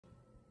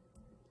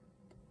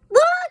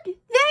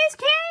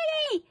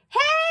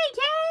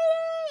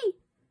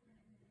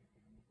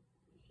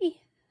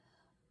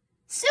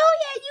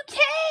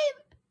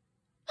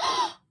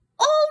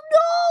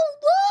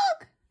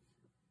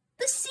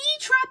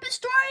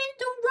trying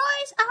to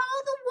rise out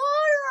of the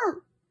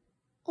water.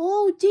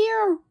 Oh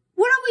dear,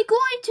 what are we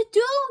going to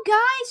do,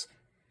 guys?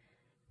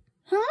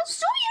 Huh?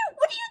 Suyin,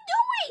 what are you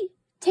doing?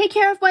 Take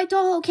care of my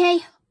doll, okay?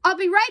 I'll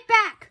be right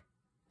back.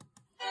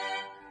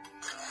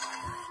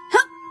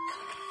 Huh?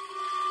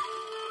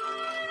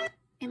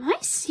 Am I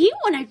seeing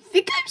what I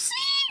think I'm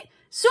seeing?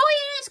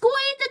 Suyin is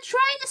going to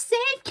try to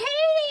save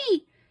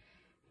Katie.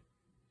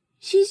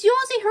 She's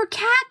using her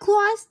cat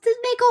claws to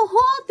make a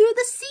hole through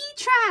the sea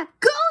trap.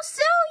 Go,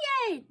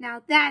 Suyin!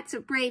 Now that's a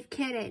brave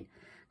kitten.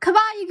 Come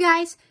on, you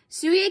guys.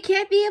 Suyin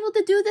can't be able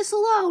to do this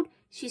alone.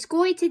 She's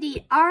going to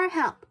need our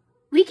help.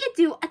 We can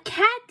do a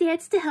cat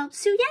dance to help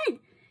Suyin.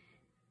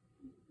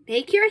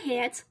 Make your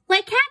hands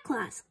like cat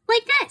claws,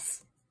 like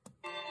this.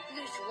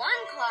 Use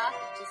one claw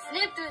to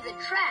snip through the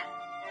trap.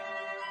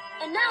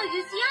 And now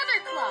use the other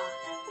claw,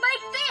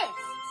 like this.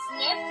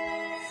 Snip,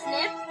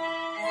 snip,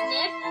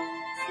 snip,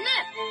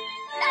 snip.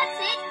 That's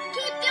it.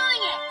 Keep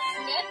doing it.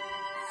 Snip,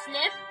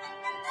 snip,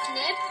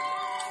 snip,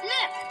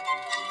 snip.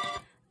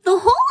 The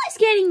hole is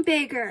getting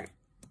bigger.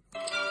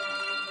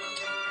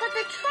 But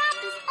the trap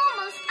is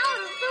almost out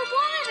of the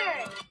water.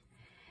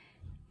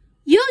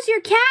 Use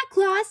your cat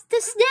claws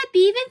to snip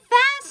even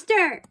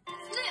faster.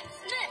 Snip,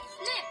 snip,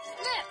 snip,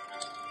 snip.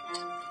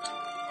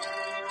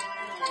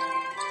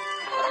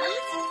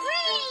 He's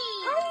free!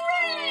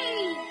 Hooray!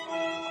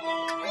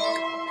 We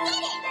did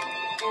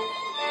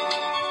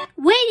it!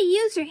 Way to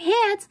use your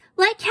hands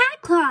like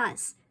cat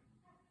claws.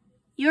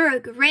 You're a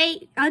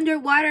great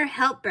underwater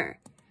helper.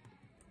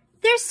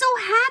 They're so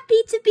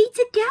happy to be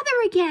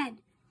together again.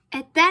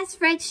 And best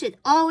friends should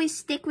always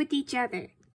stick with each other.